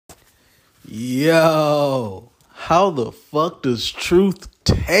Yo, how the fuck does truth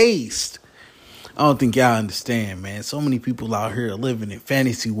taste? I don't think y'all understand, man. So many people out here living in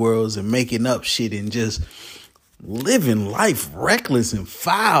fantasy worlds and making up shit and just living life reckless and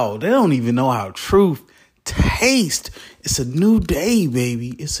foul. They don't even know how truth tastes. It's a new day,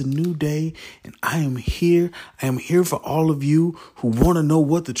 baby. It's a new day, and I am here. I am here for all of you who want to know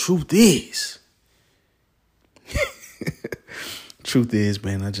what the truth is. Truth is,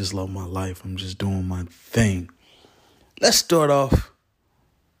 man, I just love my life. I'm just doing my thing. Let's start off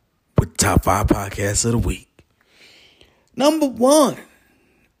with top 5 podcasts of the week. Number 1,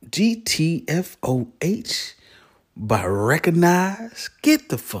 GTFOH by Recognize. Get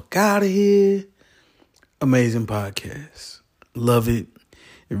the fuck out of here. Amazing podcast. Love it.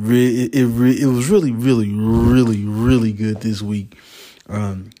 It was really good this week.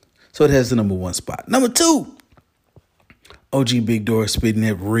 So it has the number 1 spot. Number 2. OG Big Door spitting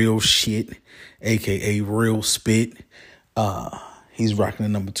that real shit, aka real spit. He's rocking the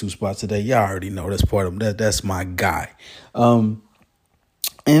number 2 spot today. Y'all already know that's part of that. That's my guy. And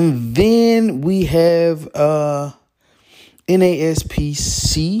then we have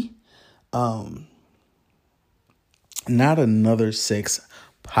NASPC. Not Another Sex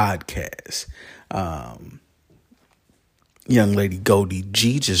Podcast. Young lady Goldie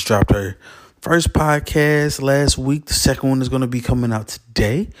G just dropped her first podcast last week. The second one is going to be coming out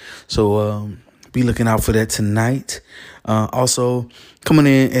today. So be looking out for that tonight. Also, coming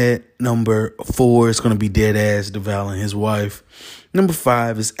in at number 4 is going to be Deadass DeVal and his wife. Number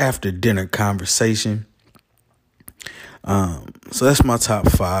 5 is After Dinner Conversation. So that's my top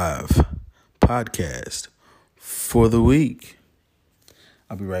 5 podcast for the week.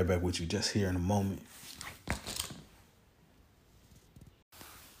 I'll be right back with you just here in a moment.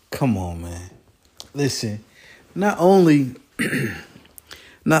 Come on, man. Listen, not only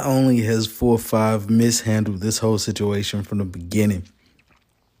has 4-5 mishandled this whole situation from the beginning,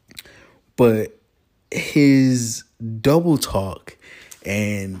 but his double talk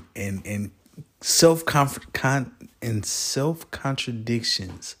and self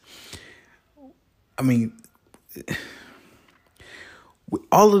contradictions. I mean, with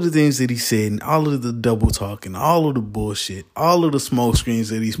all of the things that he said and all of the double talk and all of the bullshit, all of the smoke screens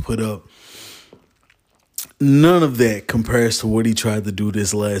that he's put up, none of that compares to what he tried to do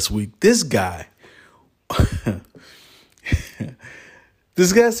this last week. This guy,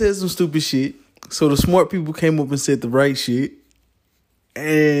 said some stupid shit. So the smart people came up and said the right shit.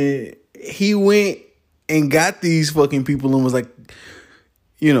 And he went and got these fucking people and was like,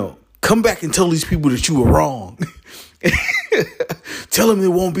 come back and tell these people that you were wrong. Tell them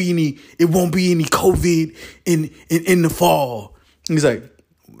it won't be any COVID in the fall. He's like,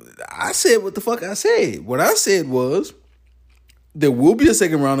 I said what the fuck I said. What I said was there will be a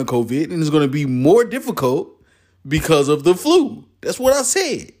second round of COVID and it's going to be more difficult because of the flu. That's what I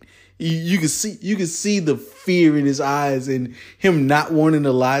said. You can see the fear in his eyes and him not wanting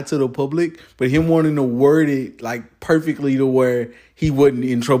to lie to the public, but him wanting to word it like perfectly to where he wasn't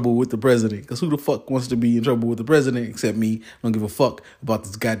in trouble with the president. Because who the fuck wants to be in trouble with the president except me? I don't give a fuck about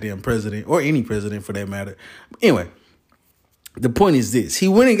this goddamn president or any president for that matter. Anyway, the point is this. He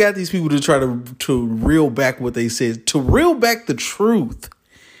went and got these people to try to reel back what they said, to reel back the truth.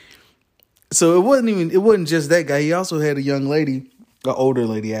 So it wasn't just that guy. He also had a young lady, an older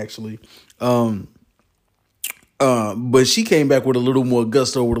lady actually. But she came back with a little more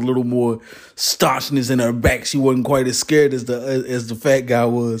gusto, with a little more staunchness in her back. She wasn't quite as scared as the fat guy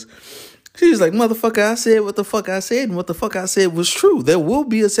was. She was like, motherfucker, I said what the fuck I said, and what the fuck I said was true. There will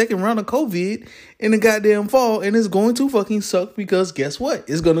be a second round of COVID in the goddamn fall, and it's going to fucking suck because guess what?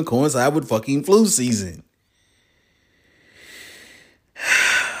 It's going to coincide with fucking flu season.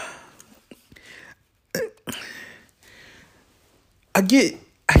 I get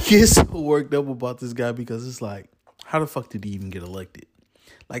so worked up about this guy because it's like, how the fuck did he even get elected?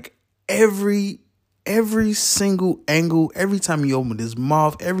 Like every single angle, every time he opened his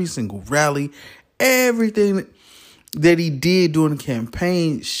mouth, every single rally, everything that he did during the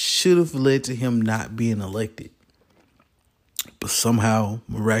campaign should have led to him not being elected. But somehow,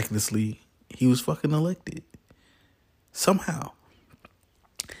 miraculously, he was fucking elected. Somehow.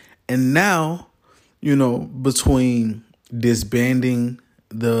 And now, between disbanding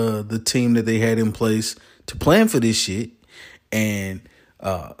the team that they had in place to plan for this shit and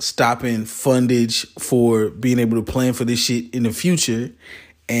stopping fundage for being able to plan for this shit in the future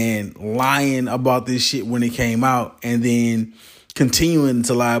and lying about this shit when it came out and then continuing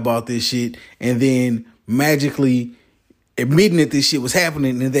to lie about this shit and then magically admitting that this shit was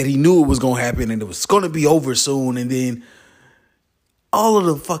happening and that he knew it was going to happen and it was going to be over soon and then all of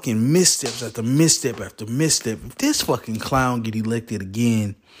the fucking missteps after misstep after misstep. If this fucking clown get elected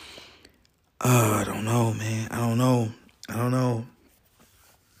again, I don't know, man. I don't know.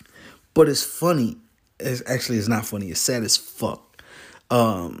 But it's funny. It's not funny. It's sad as fuck.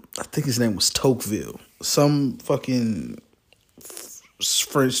 I think his name was Tocqueville. Some fucking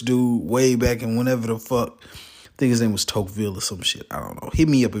French dude way back in whenever the fuck. I think his name was Tocqueville or some shit. I don't know. Hit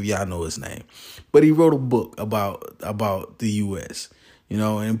me up if y'all know his name. But he wrote a book about the U.S.,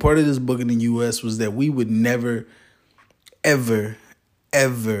 and part of this book in the U.S. was that we would never, ever,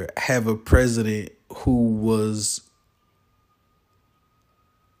 ever have a president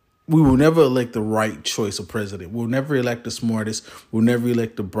we will never elect the right choice of president. We'll never elect the smartest. We'll never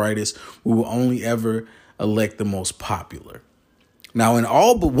elect the brightest. We will only ever elect the most popular. Now, in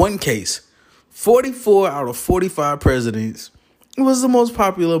all but one case, 44 out of 45 presidents was the most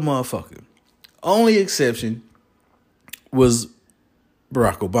popular motherfucker. Only exception was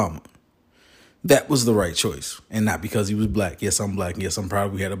Barack Obama. That was the right choice. And not because he was black. Yes, I'm black. Yes, I'm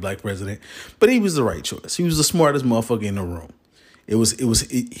proud we had a black president. But he was the right choice. He was the smartest motherfucker in the room. That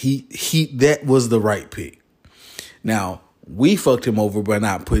was the right pick. Now, we fucked him over by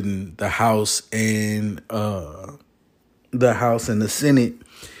not putting the House and the Senate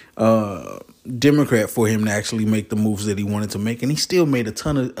Democrat for him to actually make the moves that he wanted to make. And he still made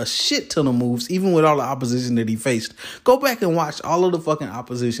a shit ton of moves, even with all the opposition that he faced. Go back and watch all of the fucking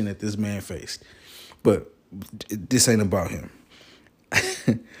opposition that this man faced. But this ain't about him.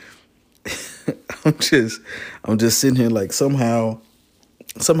 I'm just sitting here like somehow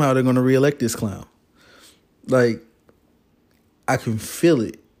they're going to reelect this clown. Like, I can feel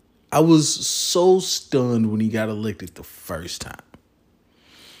it. I was so stunned when he got elected the first time.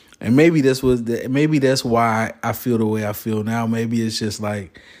 And maybe that's why I feel the way I feel now. Maybe it's just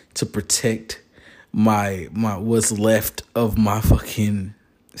like to protect my what's left of my fucking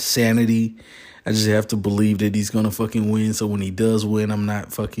sanity. I just have to believe that he's going to fucking win. So when he does win, I'm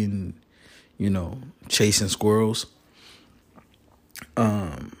not fucking, chasing squirrels.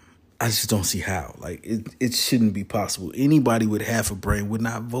 I just don't see how. Like, it shouldn't be possible. Anybody with half a brain would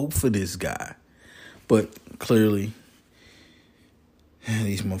not vote for this guy. But clearly,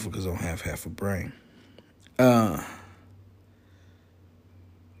 these motherfuckers don't have half a brain.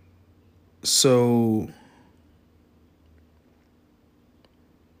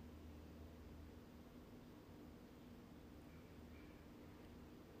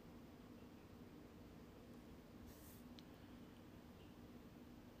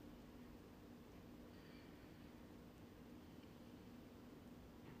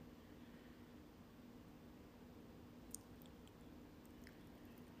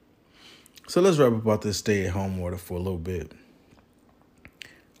 So let's wrap up about this stay-at-home order for a little bit.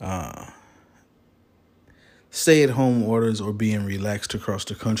 Stay-at-home orders are being relaxed across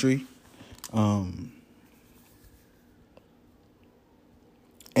the country. And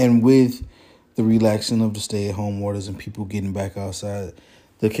with the relaxing of the stay-at-home orders and people getting back outside,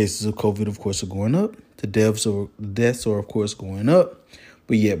 the cases of COVID, of course, are going up. The deaths are, of course, going up.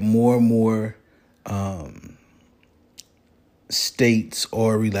 But yet more and more states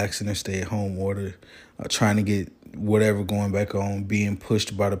are relaxing their stay-at-home order, trying to get whatever going back on, being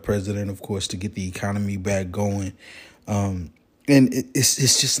pushed by the president, of course, to get the economy back going. And it's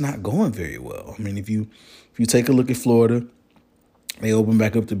just not going very well. I mean, if you take a look at Florida, they opened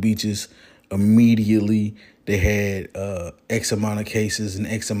back up the beaches immediately. They had X amount of cases and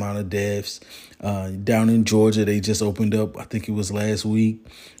X amount of deaths. Down in Georgia, they just opened up, I think it was last week,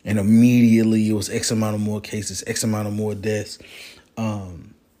 and immediately it was X amount of more cases, X amount of more deaths.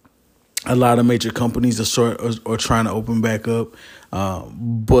 A lot of major companies are trying to open back up,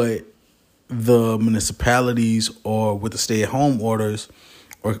 but the municipalities or with the stay-at-home orders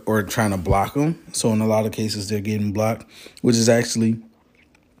or trying to block them. So in a lot of cases, they're getting blocked, which is actually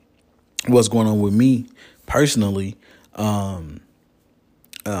what's going on with me personally.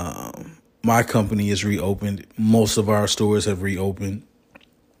 My company is reopened. Most of our stores have reopened.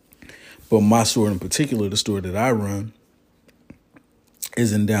 But my store in particular, the store that I run,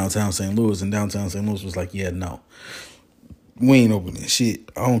 is in downtown St. Louis. And downtown St. Louis was like, yeah, no. We ain't opening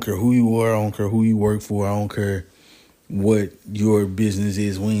shit. I don't care who you are. I don't care who you work for. I don't care what your business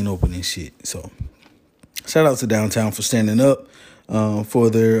is. We ain't opening shit. So shout out to downtown for standing up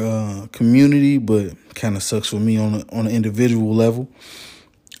for their community, but kind of sucks for me on an individual level.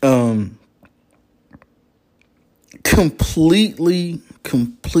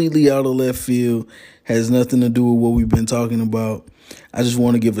 Completely out of left field, has nothing to do with what we've been talking about. I just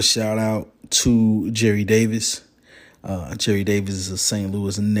want to give a shout out to Jerry Davis. Jerry Davis is a St.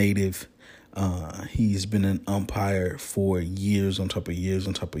 Louis native. He's been an umpire for years on top of years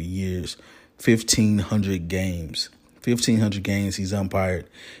on top of years. 1,500 games. 1,500 games he's umpired.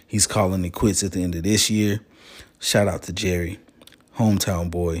 He's calling it quits at the end of this year. Shout out to Jerry.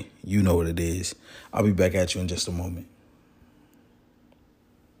 Hometown boy. You know what it is. I'll be back at you in just a moment.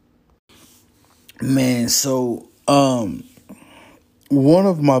 Man, so one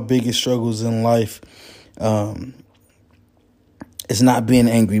of my biggest struggles in life is not being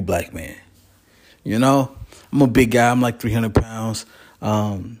an angry black man. You know, I'm a big guy. I'm like 300 pounds.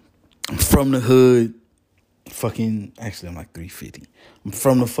 I'm from the hood. Actually, I'm like 350. I'm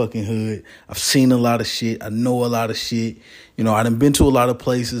from the fucking hood. I've seen a lot of shit. I know a lot of shit. You know, I done been to a lot of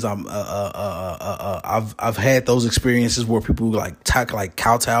places. I've had those experiences where people like talk like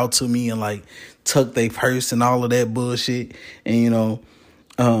kowtow to me and like tuck their purse and all of that bullshit. And you know,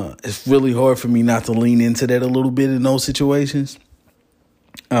 it's really hard for me not to lean into that a little bit in those situations.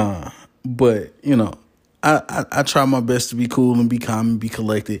 But you know, I try my best to be cool and be calm and be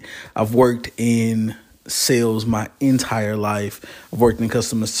collected. I've worked in sales my entire life. I've worked in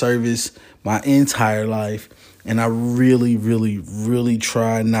customer service my entire life, and I really, really, really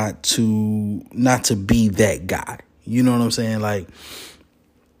try not to be that guy. You know what I'm saying? Like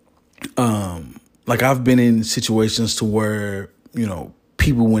I've been in situations to where, you know,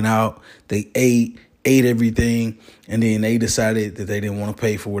 people went out, they ate everything, and then they decided that they didn't want to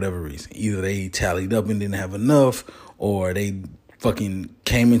pay for whatever reason. Either they tallied up and didn't have enough, or they fucking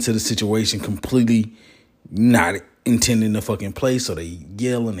came into the situation completely not intending to fucking play, so they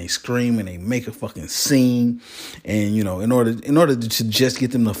yell and they scream and they make a fucking scene. And you know, in order to just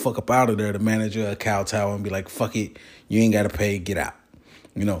get them the fuck up out of there, the manager will kowtow and be like, fuck it, you ain't gotta pay, get out.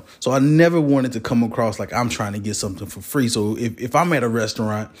 You know, so I never wanted to come across like I'm trying to get something for free. So if I'm at a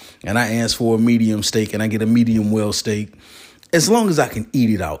restaurant and I ask for a medium steak and I get a medium well steak, as long as I can eat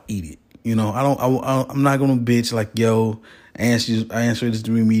it, I'll eat it. You know, I'm not gonna bitch like, yo, I answered this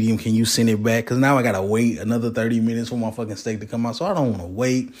to be medium. Can you send it back? Because now I gotta wait another 30 minutes for my fucking steak to come out. So I don't want to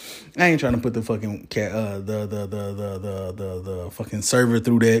wait. I ain't trying to put the fucking the fucking server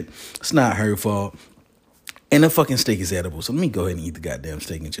through that. It's not her fault. And the fucking steak is edible. So let me go ahead and eat the goddamn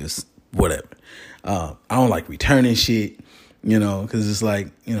steak and just whatever. I don't like returning shit. You know, because it's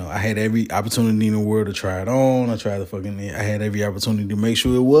like, you know, I had every opportunity in the world to try it on. I had every opportunity to make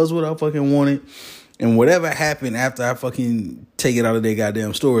sure it was what I fucking wanted. And whatever happened after I fucking take it out of their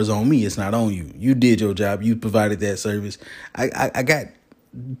goddamn store is on me. It's not on you. You did your job. You provided that service. I got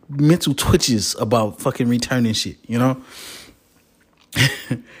mental twitches about fucking returning shit, you know?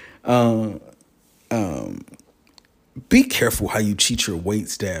 Be careful how you cheat your wait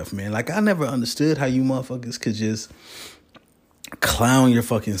staff, man. Like, I never understood how you motherfuckers could just clown your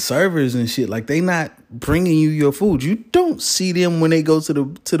fucking servers and shit. Like, they not bringing you your food. You don't see them when they go to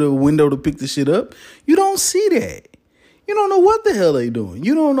the window to pick the shit up. You don't see that. You don't know what the hell they doing.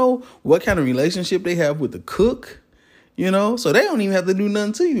 You don't know what kind of relationship they have with the cook, you know? So they don't even have to do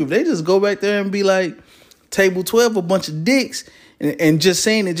nothing to you. If they just go back there and be like, table 12, a bunch of dicks, and just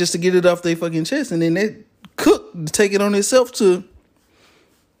saying it just to get it off their fucking chest, and then they cook take it on itself to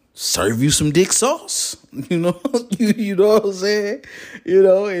serve you some dick sauce, you know, you know what I'm saying, you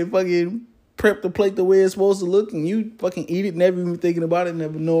know, and fucking prep the plate the way it's supposed to look, and you fucking eat it, never even thinking about it,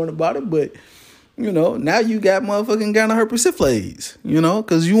 never knowing about it. But you know, now you got motherfucking gonorrhea, you know,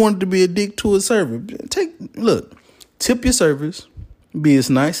 because you wanted to be a dick to a server. Tip your servers, be as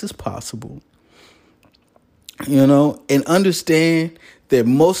nice as possible, you know, and understand that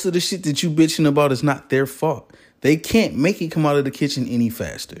most of the shit that you bitching about is not their fault. They can't make it come out of the kitchen any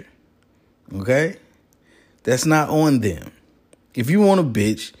faster. Okay? That's not on them. If you want to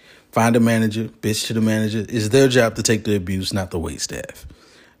bitch, find a manager, bitch to the manager. It's their job to take the abuse, not the waitstaff.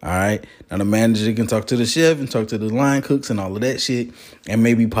 All right? Now, the manager can talk to the chef and talk to the line cooks and all of that shit, and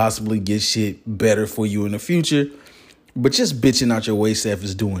maybe possibly get shit better for you in the future. But just bitching out your waitstaff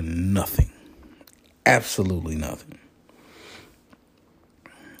is doing nothing. Absolutely nothing.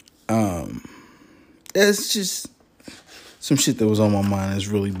 It's just some shit that was on my mind that's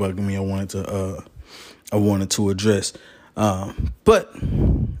really bugging me. I wanted to address. But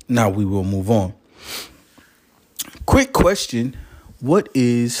now we will move on. Quick question. What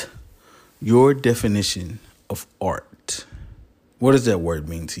is your definition of art? What does that word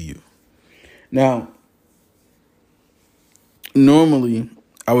mean to you? Now, normally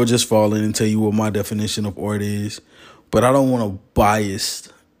I would just fall in and tell you what my definition of art is, but I don't want to bias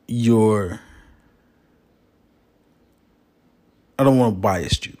you. I don't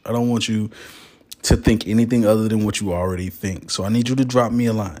want you to think anything other than what you already think. So I need you to drop me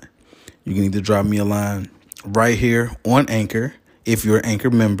a line. You can either drop me a line right here on Anchor, if you're an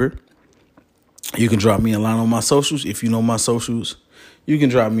Anchor member, You can drop me a line on my socials if you know my socials. You can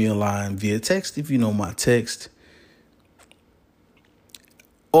drop me a line via text if you know my text.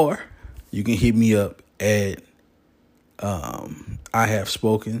 Or you can hit me up at I have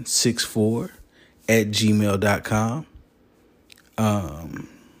spoken 64@gmail.com.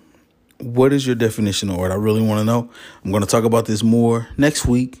 What is your definition of art? I really want to know. I'm going to talk about this more next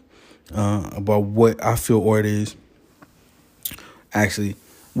week, about what I feel art is. Actually,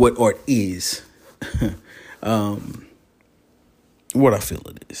 what art is. What I feel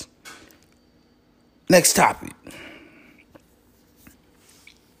it is. Next topic.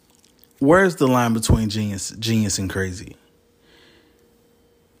 Where's the line between genius and crazy?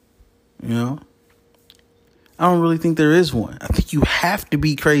 You know? I don't really think there is one. I think you have to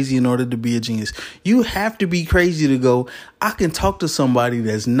be crazy in order to be a genius. You have to be crazy to go, I can talk to somebody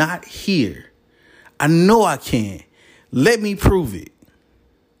that's not here. I know I can. Let me prove it.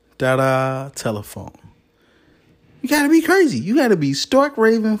 Telephone. You gotta be crazy. You gotta be stark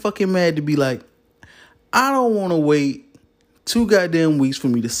raving fucking mad to be like, I don't want to wait 2 goddamn weeks for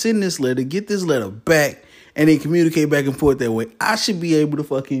me to send this letter, get this letter back, and then communicate back and forth that way. I should be able to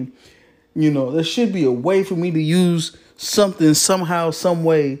fucking, there should be a way for me to use something somehow, some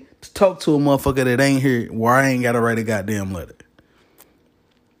way to talk to a motherfucker that ain't here where I ain't got to write a goddamn letter.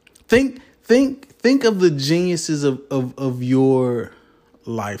 Think of the geniuses of your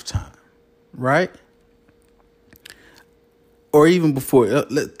lifetime, right? Or even before.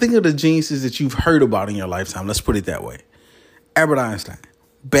 Think of the geniuses that you've heard about in your lifetime. Let's put it that way. Albert Einstein,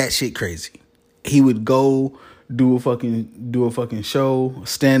 batshit crazy. He would go do a fucking show,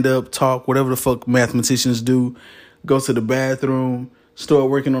 stand up, talk, whatever the fuck mathematicians do. Go to the bathroom, start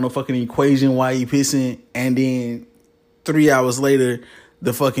working on a fucking equation while he pissing, and then 3 hours later,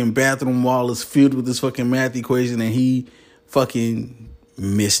 the fucking bathroom wall is filled with this fucking math equation, and he fucking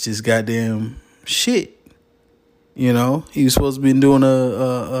missed his goddamn shit. He was supposed to be doing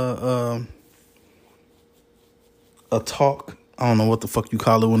a talk. I don't know what the fuck you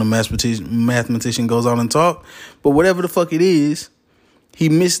call it when a mathematician goes on and talk. But whatever the fuck it is, he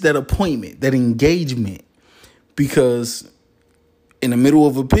missed that appointment, that engagement. Because in the middle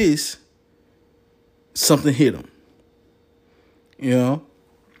of a piss, something hit him.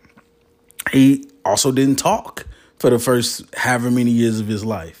 He also didn't talk for the first however many years of his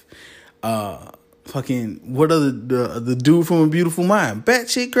life. What are the dude from A Beautiful Mind?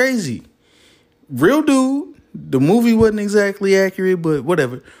 Batshit crazy. Real dude. The movie wasn't exactly accurate, but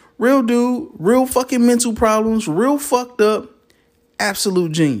whatever. Real dude, real fucking mental problems, real fucked up,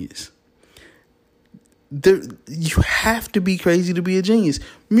 absolute genius. You have to be crazy to be a genius.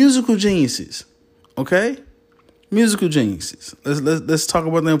 Musical geniuses, okay? Musical geniuses. Let's talk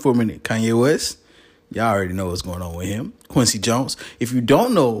about them for a minute. Kanye West, y'all already know what's going on with him. Quincy Jones. If you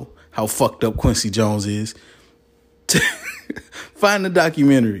don't know how fucked up Quincy Jones is, find the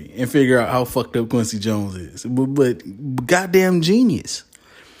documentary and figure out how fucked up Quincy Jones is. But goddamn genius.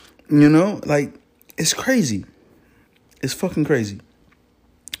 It's crazy. It's fucking crazy.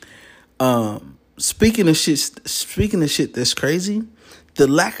 Speaking of shit that's crazy, the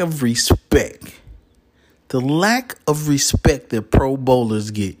lack of respect that pro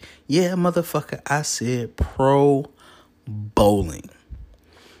bowlers get. Yeah, motherfucker, I said pro bowling.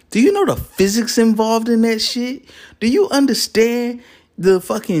 Do you know the physics involved in that shit? Do you understand the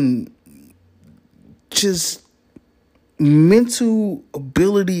fucking just mental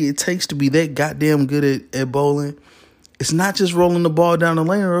ability it takes to be that goddamn good at bowling? It's not just rolling the ball down the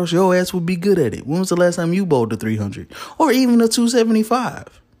lane, or else your ass would be good at it. When was the last time you bowled a 300? Or even a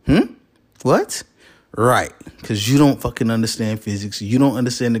 275? What? Right. Because you don't fucking understand physics. You don't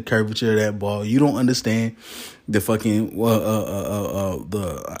understand the curvature of that ball. You don't understand the fucking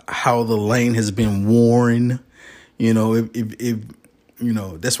how the lane has been worn. If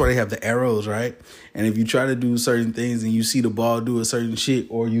that's why they have the arrows, right? And if you try to do certain things and you see the ball do a certain shit,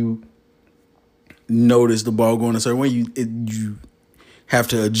 or you notice the ball going a certain way, you have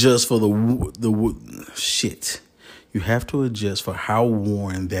to adjust for the shit. You have to adjust for how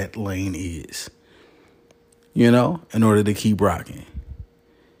worn that lane is. In order to keep rocking.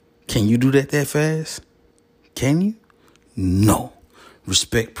 Can you do that fast? Can you? No.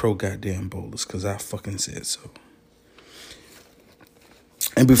 Respect pro goddamn bowlers, because I fucking said so.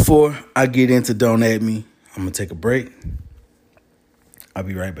 And before I get into Don't At Me, I'm going to take a break. I'll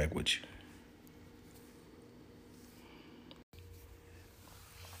be right back with you.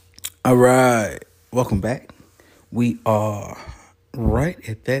 All right. Welcome back. We are right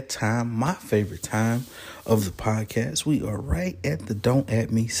at that time, my favorite time of the podcast. We are right at the Don't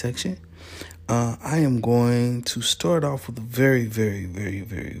At Me section. I am going to start off with a very, very, very,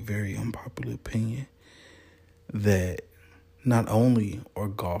 very, very unpopular opinion that not only are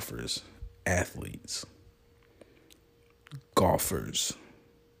golfers athletes, golfers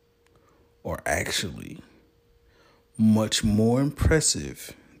are actually much more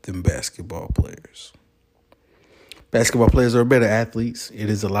impressive than basketball players. Basketball players are better athletes. It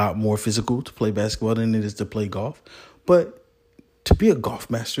is a lot more physical to play basketball than it is to play golf. But to be a golf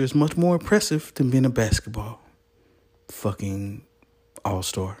master is much more impressive than being a basketball fucking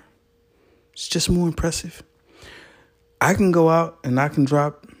all-star. It's just more impressive. I can go out and I can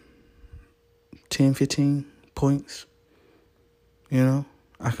drop 10, 15 points. You know,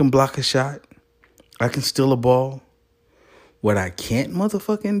 I can block a shot. I can steal a ball. What I can't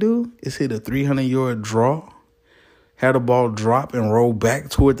motherfucking do is hit a 300-yard draw, have the ball drop and roll back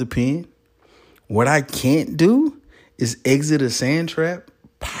toward the pin. What I can't do is exit a sand trap,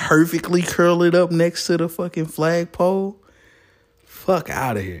 perfectly curl it up next to the fucking flagpole. Fuck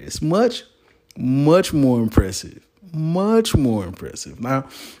out of here. It's much, much more impressive. Much more impressive. Now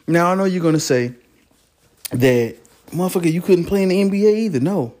I know you're going to say that, motherfucker, you couldn't play in the NBA either.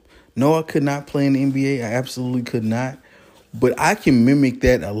 No, I could not play in the NBA. I absolutely could not. But I can mimic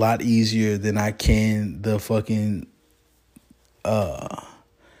that a lot easier than I can the fucking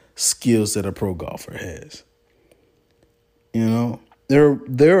skills that a pro golfer has. You know, there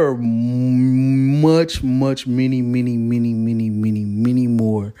are many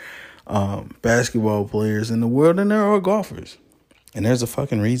more basketball players in the world than there are golfers. And there's a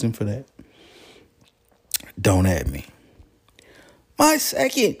fucking reason for that. Don't at me. My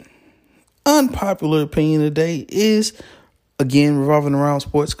second unpopular opinion today is, again, revolving around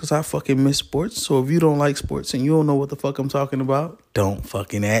sports, because I fucking miss sports. So if you don't like sports and you don't know what the fuck I'm talking about, don't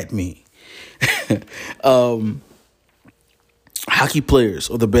fucking at me. Hockey players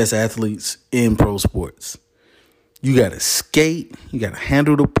are the best athletes in pro sports. You got to skate. You got to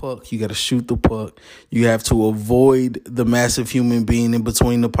handle the puck. You got to shoot the puck. You have to avoid the massive human being in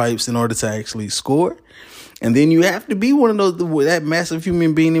between the pipes in order to actually score. And then you have to be one of that massive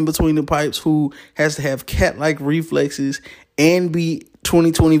human being in between the pipes who has to have cat-like reflexes and be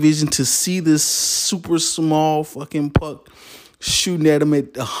 20/20 vision to see this super small fucking puck shooting at him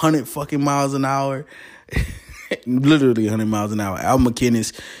at 100 fucking miles an hour. Literally 100 miles an hour. Al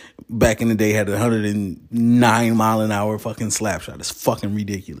McInnes back in the day had a 109 mile an hour fucking slap shot. It's fucking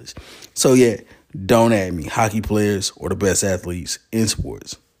ridiculous. So yeah, don't at me. Hockey players are the best athletes in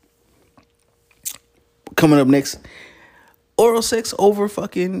sports. Coming up next, oral sex over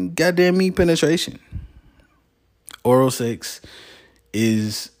fucking goddamn meat penetration. Oral sex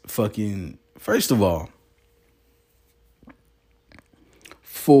is fucking, first of all,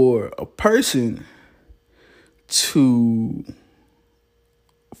 for a person to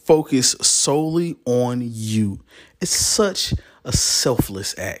focus solely on you, it's such a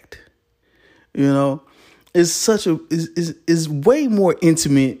selfless act. You know, it's such a is way more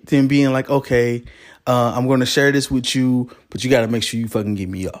intimate than being like, okay, I'm going to share this with you, but you got to make sure you fucking get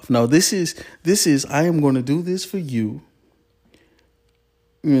me off. No, this is I am going to do this for you,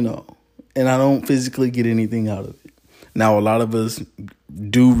 you know, and I don't physically get anything out of it. Now, a lot of us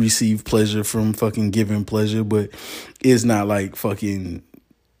do receive pleasure from fucking giving pleasure, but it's not like fucking,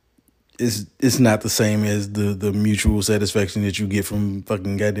 it's not the same as the mutual satisfaction that you get from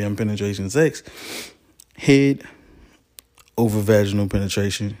fucking goddamn penetration sex. Head over vaginal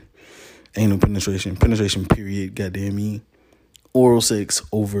penetration, anal penetration period, goddamn me. Oral sex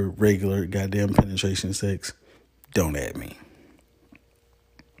over regular goddamn penetration sex. Don't at me.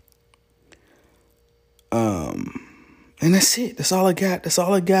 And that's it. That's all I got. That's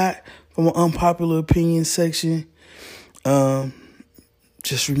all I got from an unpopular opinion section.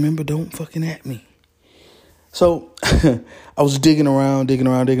 Just remember, don't fucking at me. So I was digging around,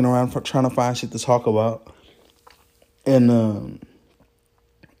 trying to find shit to talk about. And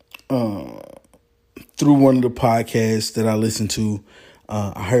through one of the podcasts that I listened to,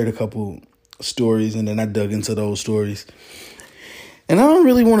 I heard a couple stories, and then I dug into those stories. And I don't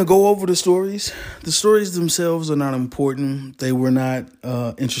really want to go over the stories. The stories themselves are not important. They were not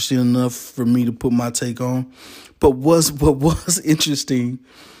interesting enough for me to put my take on. But what was interesting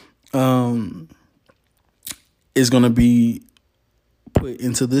is going to be put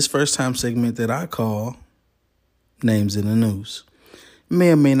into this first time segment that I call Names in the News.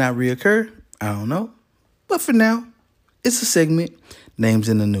 May or may not reoccur. I don't know. But for now, it's a segment, Names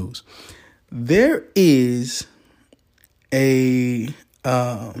in the News. There is a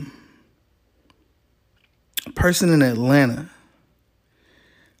person in Atlanta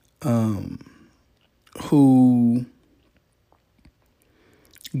who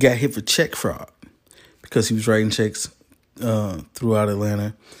got hit for check fraud because he was writing checks throughout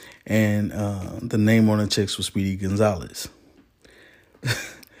Atlanta, and the name on the checks was Speedy Gonzalez.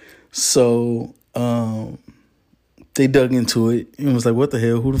 So they dug into it and was like, what the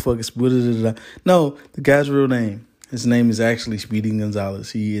hell? Who the fuck is... No, the guy's real name. His name is actually Speedy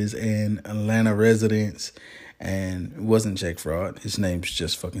Gonzalez. He is an Atlanta resident, and it wasn't check fraud. His name's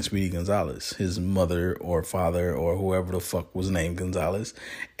just fucking Speedy Gonzalez. His mother or father or whoever the fuck was named Gonzalez,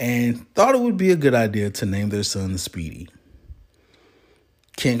 and thought it would be a good idea to name their son Speedy.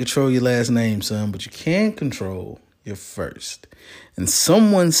 Can't control your last name, son, but you can control your first. And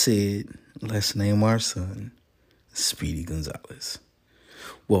someone said, let's name our son Speedy Gonzalez.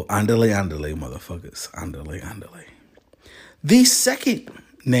 Well, andale, motherfuckers. Andale. The second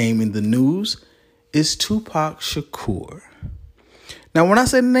name in the news is Tupac Shakur. Now, when I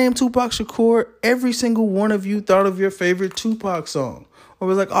say the name Tupac Shakur, every single one of you thought of your favorite Tupac song. Or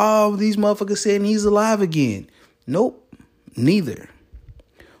was like, oh, these motherfuckers saying he's alive again. Nope, neither.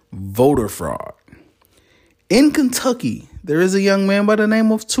 Voter fraud. In Kentucky, there is a young man by the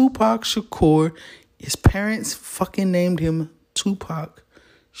name of Tupac Shakur. His parents fucking named him Tupac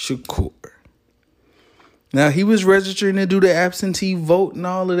Shakur. Now, he was registering to do the absentee vote and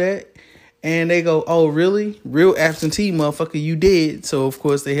all of that. And they go, oh, really? Real absentee, motherfucker, you did. So, of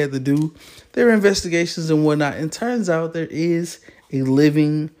course, they had to do their investigations and whatnot. And turns out there is a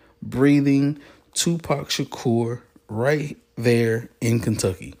living, breathing Tupac Shakur right there in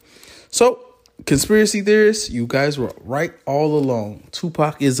Kentucky. So, conspiracy theorists, you guys were right all along.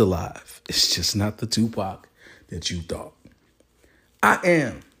 Tupac is alive. It's just not the Tupac that you thought. I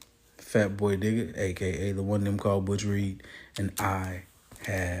am Fat Boy Digger, a.k.a. the one them called Butch Reed, and I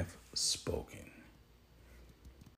have spoken.